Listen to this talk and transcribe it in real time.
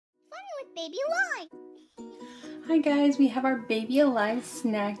baby alive. Hi guys, we have our baby alive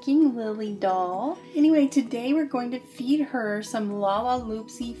snacking Lily doll. Anyway, today we're going to feed her some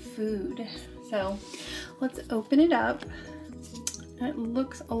LalaLoopsy food. So let's open it up. It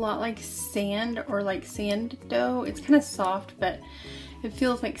looks a lot like sand or like sand dough. It's kind of soft, but it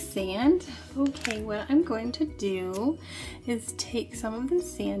feels like sand. Okay, what I'm going to do is take some of the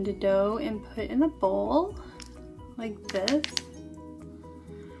sand dough and put in a bowl like this.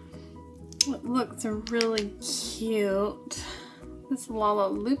 It looks really cute. This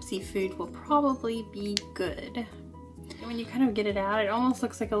LalaLoopsy food will probably be good. When you kind of get it out, it almost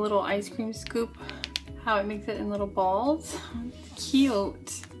looks like a little ice cream scoop, how it makes it in little balls. It's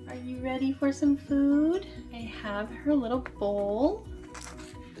cute. Are you ready for some food? I have her little bowl.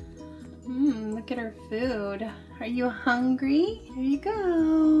 Look at her food. Are you hungry? Here you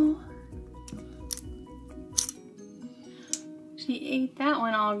go. She ate that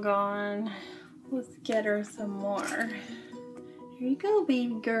one all gone. Let's get her some more. Here you go,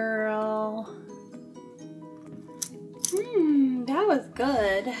 baby girl. That was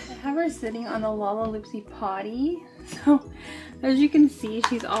good. I have her sitting on the LalaLoopsy potty. So as you can see,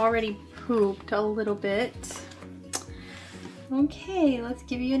 she's already pooped a little bit. Okay, let's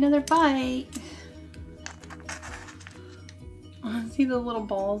give you another bite. See the little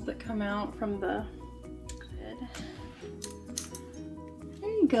balls that come out from the lid. There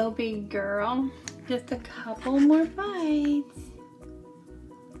you go, baby girl. Just a couple more bites.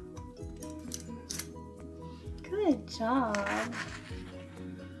 Good job.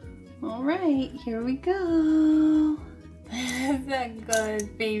 All right, here we go. Is that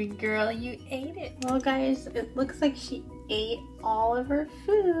good, baby girl? You ate it. Well, guys, it looks like she ate all of her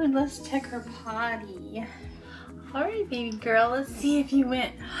food. Let's check her potty. All right, baby girl, let's see if you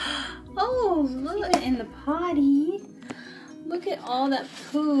went. Oh, look in the potty. Look at all that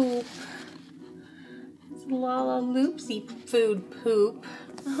poop. It's LalaLoopsy food poop.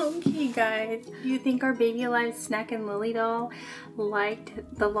 Okay, guys, do you think our baby alive Snackin Lily doll liked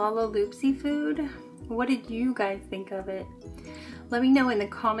the LalaLoopsy food? What did you guys think of it? Let me know in the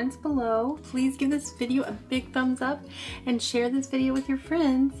comments below. Please give this video a big thumbs up and share this video with your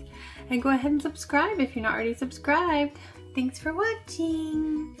friends. And go ahead and subscribe if you're not already subscribed. Thanks for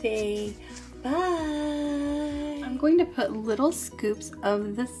watching. Say bye. I'm going to put little scoops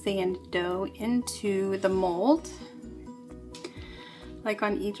of the sand dough into the mold. Like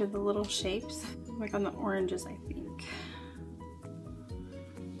on each of the little shapes. Like on the oranges, I think.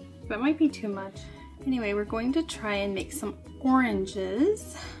 That might be too much. Anyway, we're going to try and make some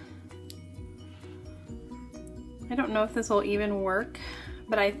oranges. I don't know if this will even work,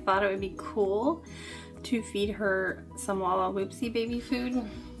 but I thought it would be cool to feed her some LalaLoopsy baby food.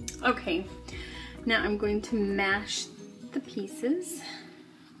 Okay, now I'm going to mash the pieces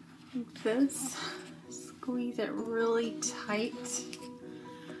like this. Squeeze it really tight.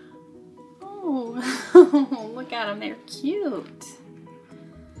 Oh, look at them, they're cute.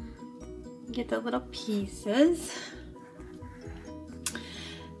 Get the little pieces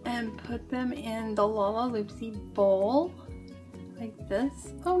and put them in the LalaLoopsy bowl like this.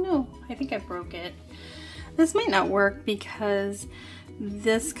 Oh no, I think I broke it. This might not work because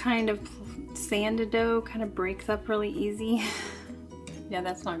this kind of sand dough kind of breaks up really easy. Yeah,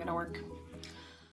 that's not gonna work.